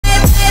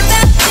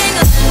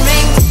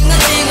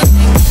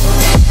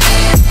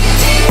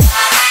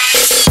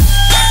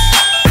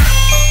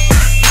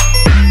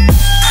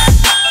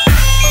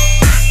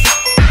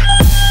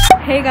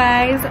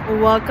guys,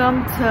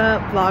 welcome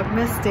to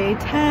vlogmas day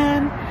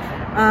 10.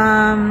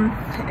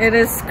 It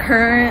is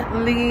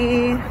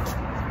currently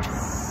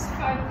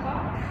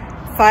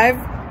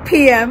 5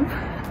 p.m.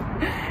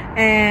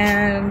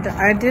 and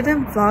I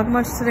didn't vlog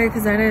much today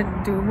because I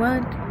didn't do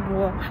much.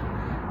 Well,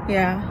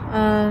 yeah,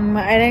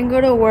 I didn't go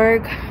to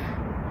work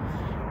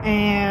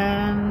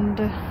and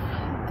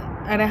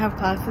I didn't have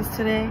classes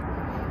today.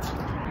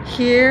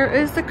 Here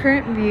is the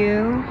current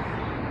view.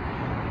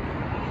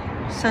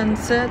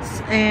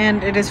 Sunsets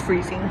and it is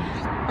freezing.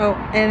 Oh,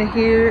 and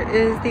here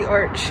is the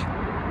arch.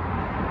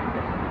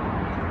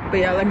 But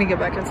yeah, let me get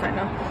back inside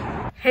now.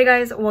 Hey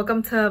guys,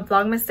 welcome to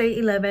vlogmas day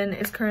 11.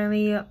 It's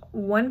currently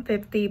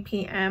 1:50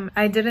 p.m.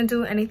 I didn't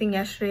do anything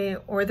yesterday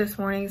or this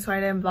morning, so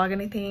I didn't vlog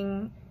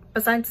anything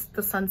besides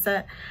the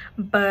sunset.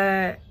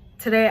 But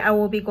today I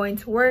will be going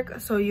to work,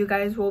 so you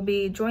guys will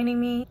be joining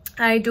me.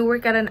 I do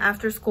work at an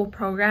after-school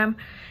program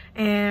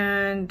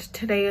and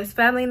today is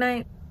family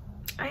night.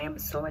 I am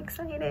so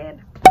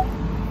excited.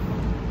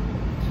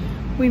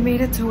 We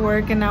made it to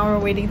work and now we're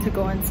waiting to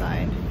go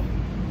inside.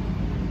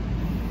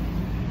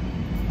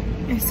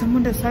 If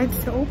someone decides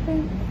to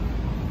open.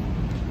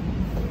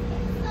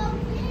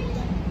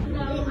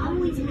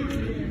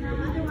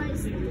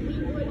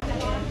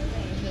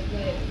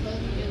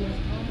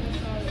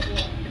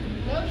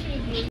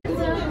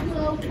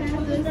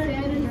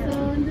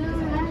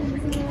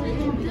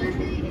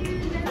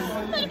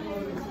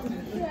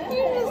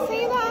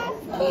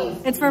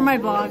 It's for my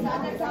vlog.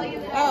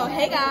 Oh,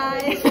 hey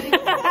guys.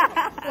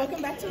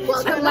 Welcome back to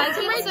my channel. Like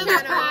and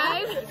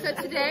subscribe. So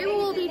today we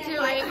will be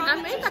doing a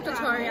makeup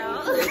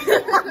tutorial.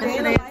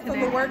 Day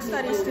of a work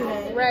study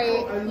student.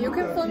 Right. You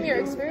can film your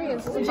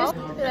experiences. Just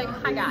be like,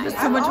 hi guys.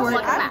 So much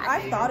work.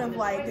 I've thought of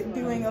like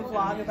doing a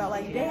vlog about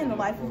like day in the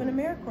life of an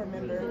AmeriCorps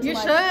member. You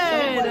like,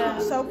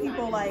 should. Show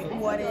people like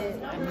what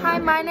it. Hi,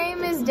 my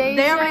name is Deja.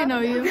 They already know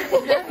you.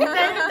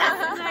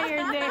 That's not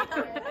your name.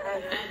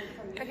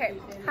 Okay.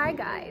 Hi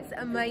guys.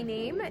 My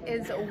name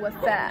is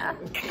Wafa.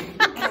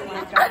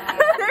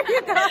 There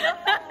you go.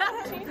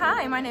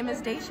 Hi, my name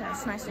is Deja.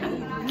 It's nice to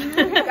meet you.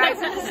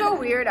 Guys, it's so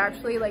weird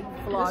actually like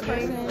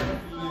vlogging.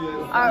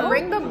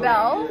 Ring the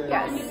bell.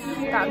 Yes,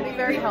 that would be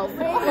very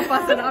helpful.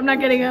 I'm not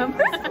getting up.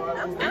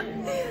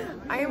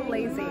 I am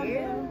lazy.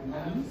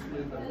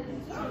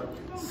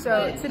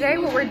 So today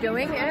what we're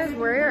doing is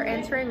we're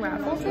entering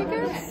raffle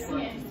tickets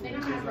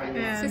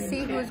to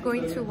see who's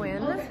going to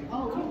win.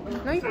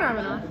 No, you can have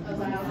enough.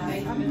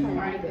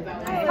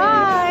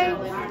 Hi!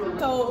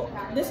 So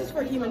this is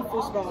for human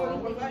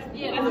foosball, which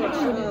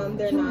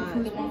they're not.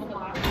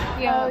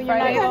 Yeah, you're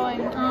not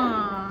going.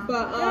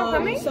 But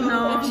so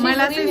No, if my you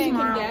lesson win, is you can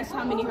tomorrow. guess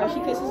how many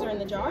Hershey Kisses are in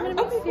the jar.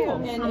 Okay,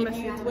 cool. And if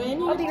you win,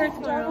 you get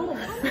the jar home.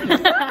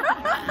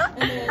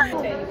 And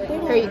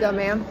then, Here you go,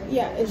 ma'am.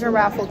 yeah, Here's your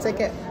raffle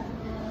ticket.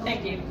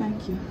 Thank you.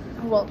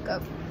 You're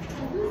welcome.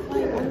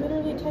 Like, I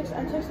literally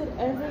texted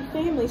every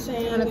family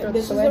saying I'm gonna throw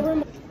this this is away. a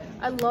reminder.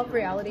 I love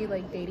reality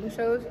like dating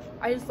shows.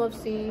 I just love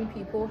seeing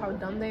people how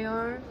dumb they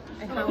are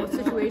and how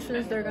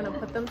situations they're gonna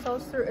put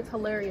themselves through. It's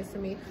hilarious to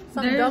me.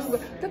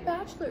 The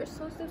Bachelor is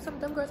so stupid. Some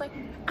dumb girl's like,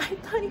 I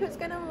thought he was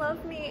gonna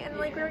love me and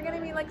like we were gonna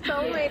be like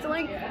soulmates.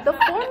 Like the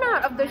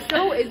format of the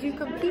show is you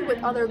compete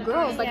with other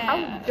girls. Like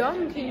how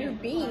dumb can you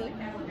be?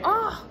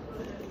 Oh.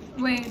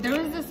 Wait, there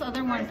was this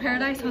other one,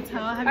 Paradise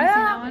Hotel. Have you seen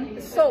that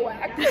one? So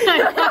whack. I was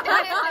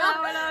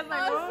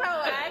like, So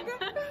whack.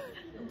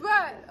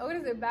 But what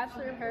is it?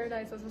 Bachelor in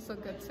Paradise was also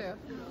good too.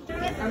 2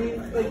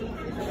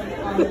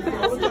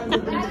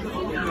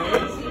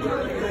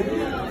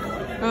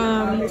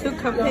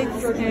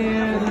 cupcakes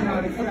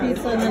and a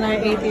pizza, and then I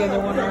ate the other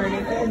one already.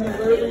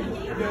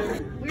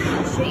 We're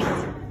not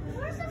shaped.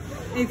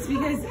 It's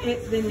because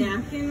the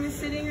napkin was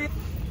sitting right.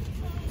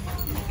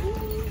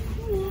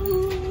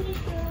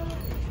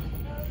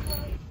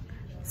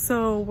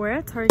 So we're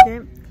at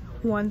Target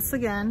once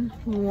again.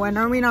 When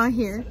are we not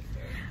here?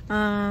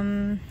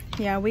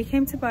 Yeah, we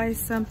came to buy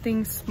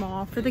something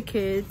small for the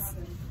kids.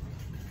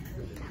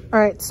 All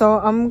right, so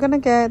I'm gonna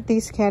get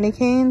these candy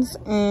canes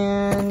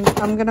and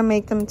I'm gonna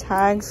make them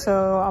tags.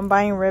 So I'm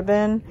buying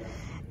ribbon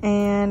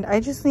and I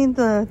just need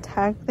the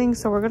tag thing.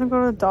 So we're gonna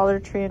go to Dollar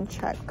Tree and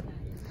check.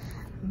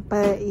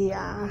 But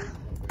yeah,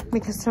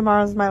 because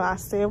tomorrow's my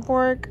last day of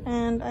work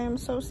and I am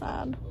so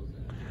sad.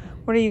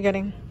 What are you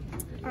getting?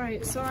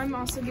 Alright, so I'm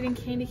also getting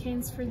candy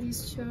canes for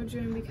these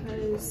children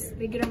because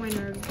they get on my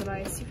nerves, but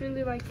I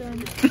secretly like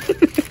them.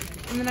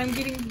 And then I'm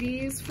getting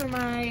these for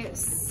my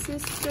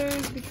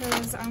sisters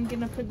because I'm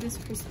gonna put this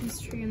Christmas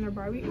tree in their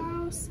Barbie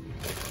house.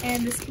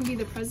 And this can be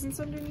the presents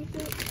underneath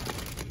it.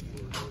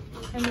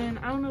 And then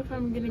I don't know if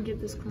I'm gonna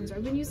get this cleanser.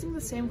 I've been using the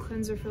same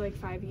cleanser for like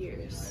 5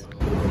 years.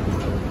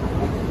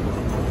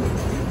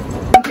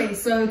 Okay,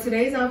 so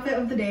today's outfit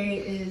of the day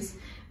is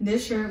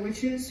this shirt,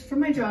 which is for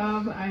my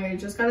job. I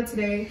just got it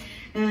today.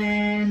 And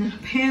then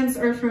pants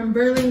are from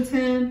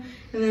Burlington.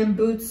 And then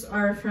boots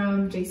are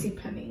from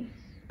JCPenney.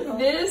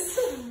 This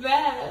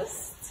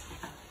vest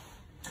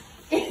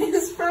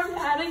is from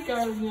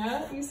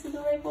Patagonia. You see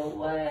the label?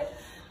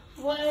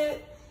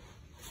 What?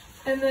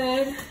 And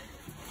then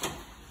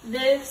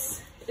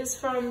this is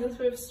from the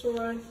thrift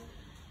store,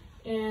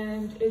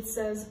 and it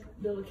says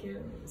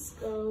Billikens,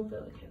 go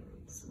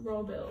Billikens,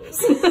 roll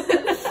bills.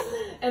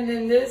 And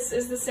then this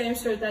is the same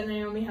shirt that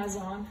Naomi has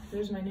on.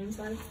 There's my name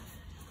sign.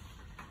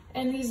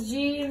 And these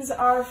jeans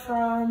are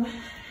from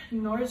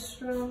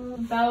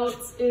Nordstrom. Belt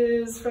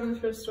is from the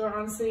thrift store.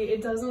 Honestly,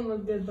 it doesn't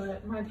look good,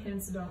 but my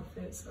pants don't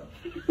fit, so.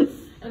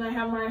 And I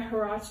have my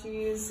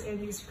Huaraches and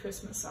these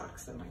Christmas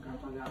socks that my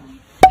grandpa got me.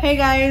 Hey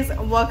guys,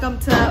 welcome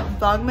to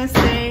Vlogmas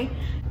Day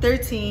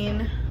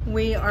 13.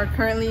 We are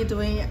currently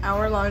doing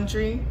our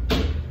laundry.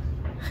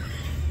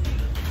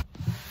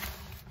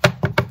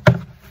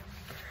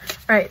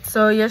 Alright,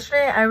 so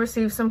yesterday I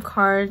received some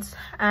cards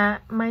at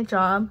my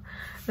job.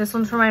 This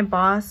one's from my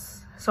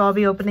boss, so I'll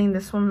be opening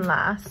this one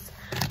last.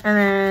 And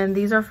then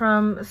these are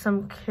from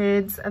some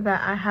kids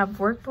that I have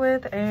worked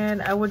with,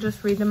 and I will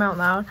just read them out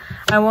loud.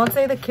 I won't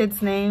say the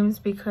kids' names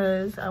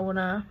because I want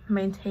to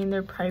maintain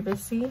their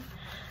privacy.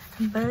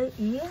 But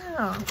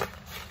yeah.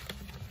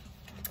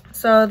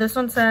 So this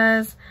one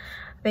says,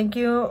 thank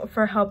you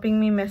for helping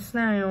me, Miss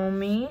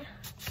Naomi.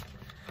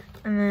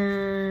 And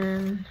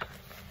then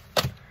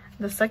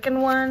the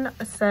second one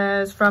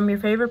says, from your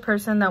favorite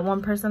person, that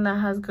one person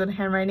that has good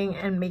handwriting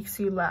and makes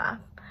you laugh.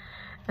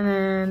 And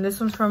then this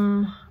one's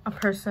from a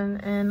person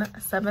in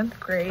 7th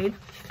grade.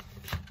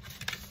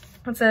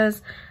 It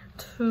says,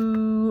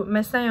 to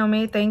Miss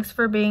Naomi, thanks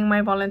for being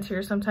my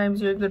volunteer.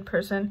 Sometimes you're a good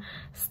person.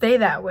 Stay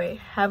that way.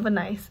 Have a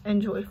nice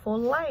and joyful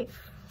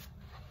life.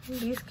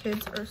 These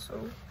kids are so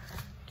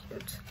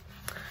cute.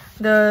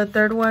 The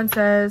third one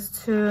says,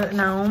 to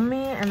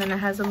Naomi, and then it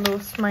has a little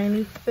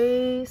smiley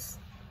face.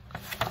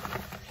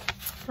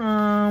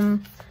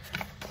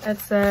 It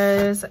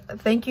says,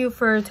 thank you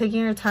for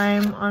taking your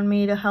time on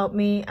me to help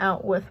me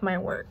out with my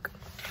work.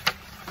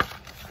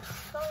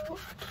 So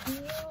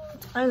cute.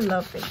 I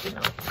love thank you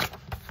notes.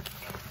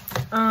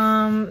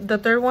 The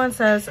third one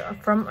says,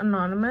 from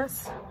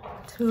Anonymous,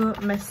 to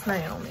Miss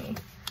Naomi.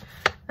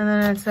 And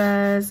then it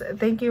says,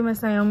 thank you,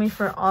 Miss Naomi,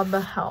 for all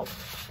the help.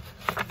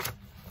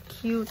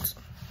 Cute.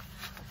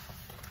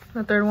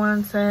 The third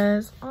one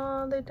says,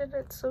 oh, they did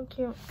it so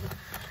cute.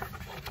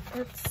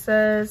 It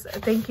says,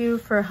 thank you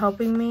for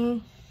helping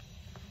me.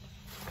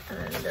 And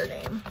then their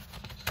name.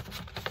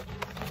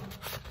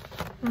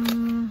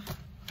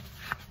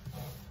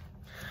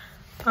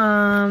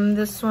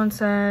 This one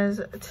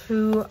says,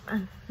 to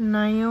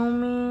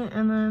Naomi,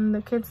 and then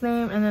the kid's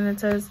name, and then it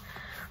says,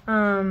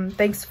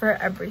 thanks for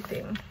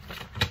everything.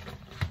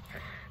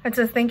 It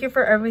says, thank you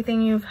for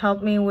everything you've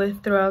helped me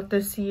with throughout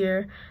this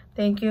year.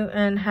 Thank you,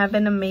 and have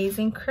an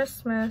amazing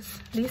Christmas.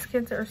 These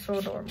kids are so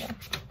adorable.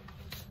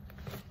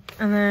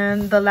 And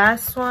then the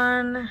last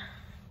one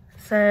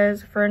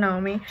says, for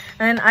Naomi.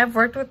 And I've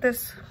worked with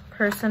this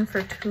person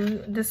for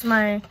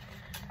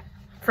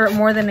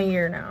more than a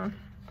year now.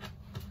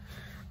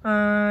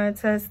 It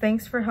says,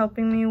 thanks for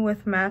helping me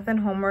with math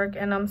and homework,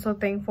 and I'm so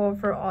thankful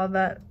for all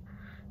that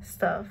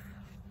stuff.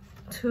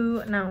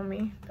 To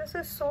Naomi. This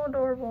is so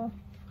adorable.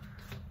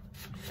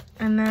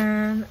 And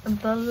then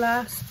the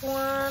last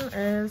one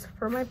is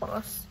for my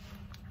boss.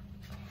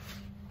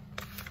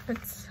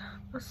 It's,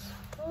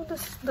 oh,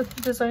 the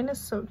design is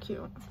so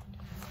cute.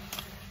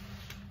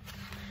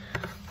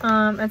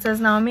 It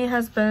says, Naomi,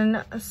 has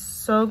been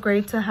so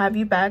great to have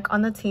you back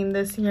on the team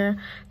this year.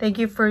 Thank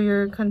you for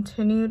your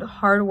continued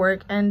hard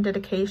work and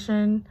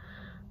dedication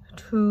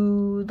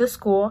to the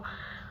school.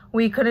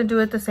 We couldn't do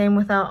it the same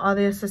without all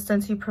the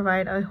assistance you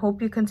provide. I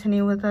hope you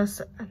continue with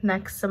us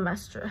next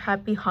semester.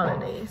 Happy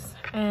holidays.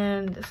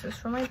 And this is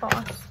from my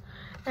boss.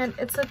 And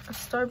it's a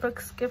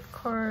Starbucks gift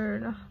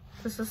card.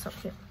 This is so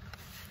cute.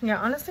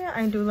 Yeah, honestly,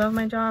 I do love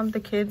my job. The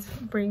kids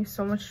bring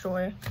so much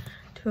joy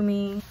to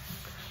me.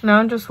 Now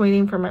I'm just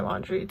waiting for my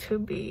laundry to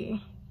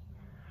be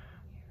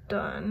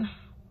done.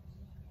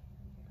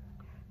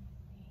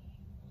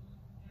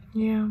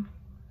 Yeah.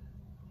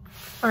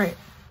 All right.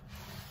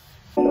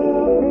 Ho,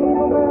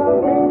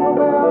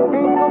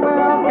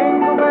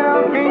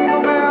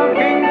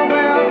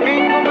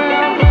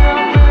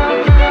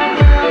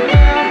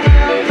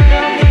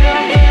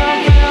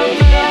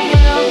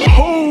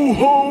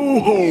 ho,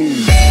 ho.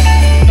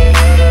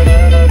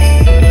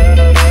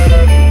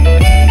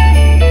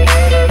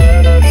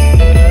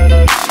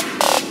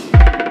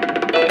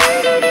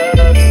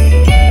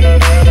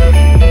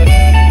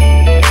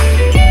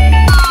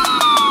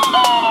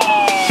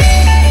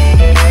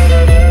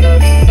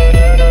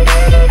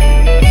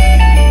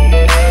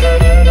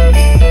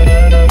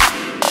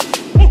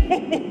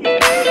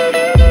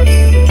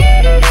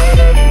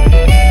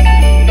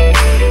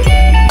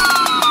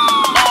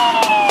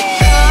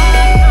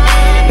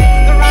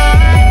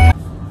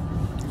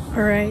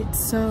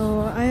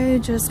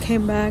 Just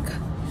came back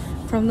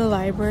from the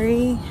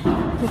library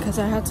because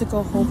I had to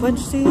go whole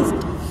bunch these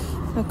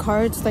the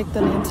cards, like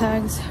the name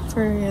tags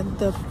for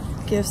the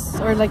gifts,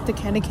 or like the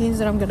candy canes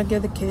that I'm gonna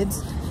give the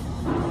kids.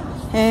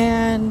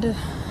 And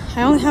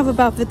I only have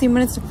about 15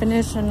 minutes to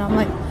finish, and I'm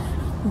like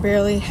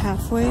barely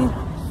halfway.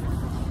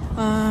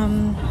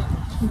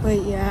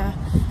 But yeah,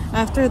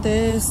 after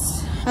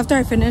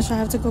I finish, I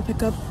have to go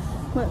pick up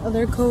my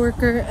other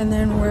coworker, and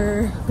then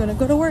we're gonna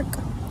go to work.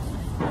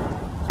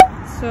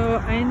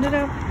 So I ended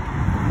up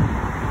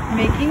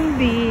making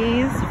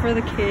these for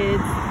the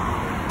kids.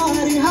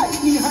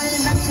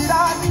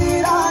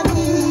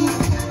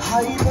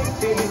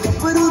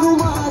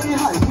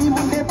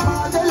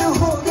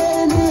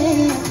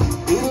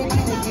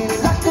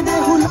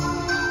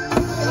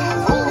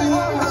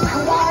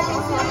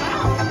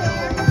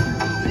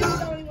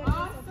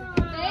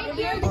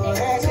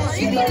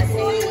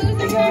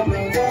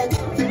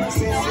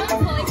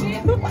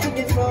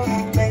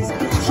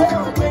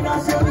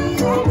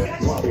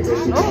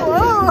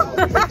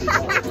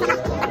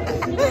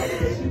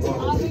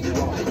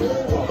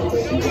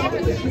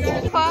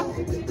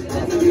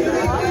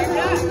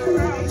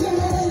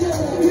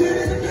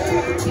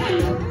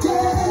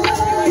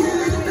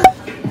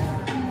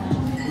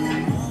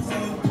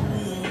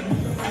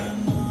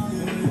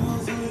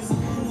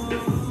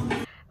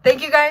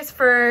 Thank you guys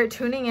for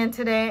tuning in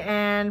today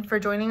and for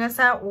joining us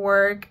at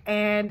work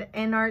and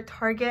in our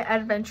Target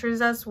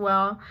adventures as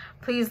well.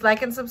 Please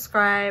like and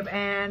subscribe,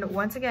 and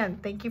once again,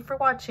 thank you for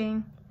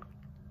watching.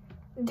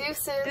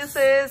 Deuces.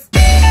 Deuces.